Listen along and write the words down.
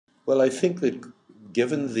Well, I think that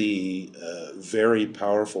given the very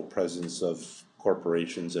powerful presence of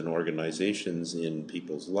corporations and organizations in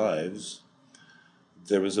people's lives,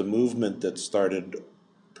 there was a movement that started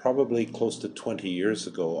probably close to 20 years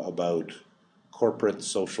ago about corporate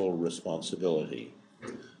social responsibility.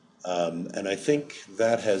 And I think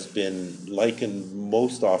that has been likened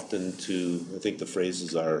most often to, I think the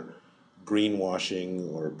phrases are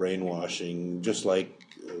greenwashing or brainwashing, just like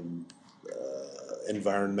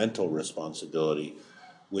environmental responsibility,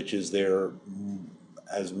 which is there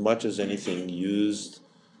as much as anything used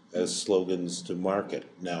as slogans to market.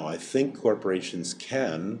 Now, I think corporations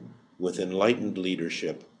can, with enlightened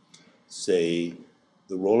leadership, say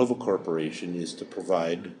the role of a corporation is to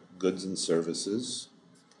provide goods and services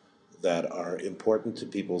that are important to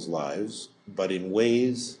people's lives, but in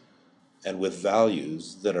ways and with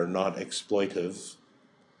values that are not exploitive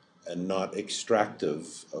and not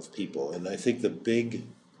extractive of people. And I think the big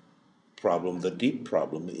problem, the deep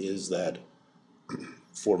problem, is that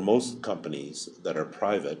for most companies that are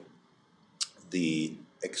private, the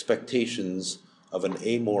expectations of an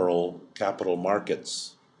amoral capital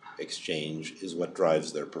markets exchange is what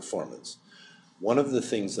drives their performance. One of the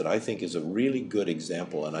things that I think is a really good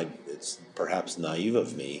example, and it's perhaps naive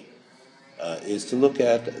of me, is to look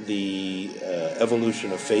at the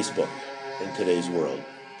evolution of Facebook in today's world.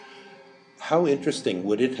 How interesting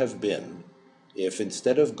would it have been if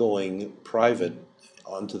instead of going private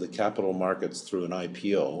onto the capital markets through an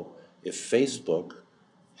IPO, if Facebook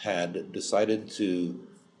had decided to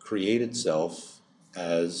create itself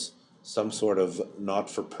as some sort of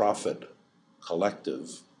not-for-profit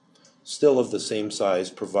collective, still of the same size,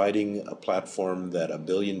 providing a platform that 1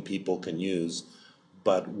 billion people can use,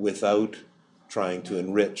 but without trying to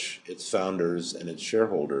enrich its founders and its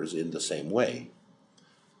shareholders in the same way.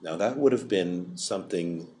 Now, that would have been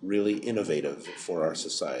something really innovative for our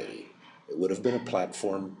society. It would have been a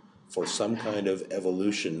platform for some kind of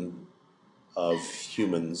evolution of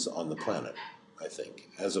humans on the planet, I think,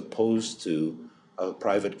 as opposed to a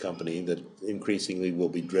private company that increasingly will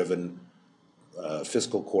be driven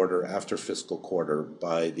fiscal quarter after fiscal quarter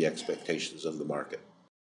by the expectations of the market.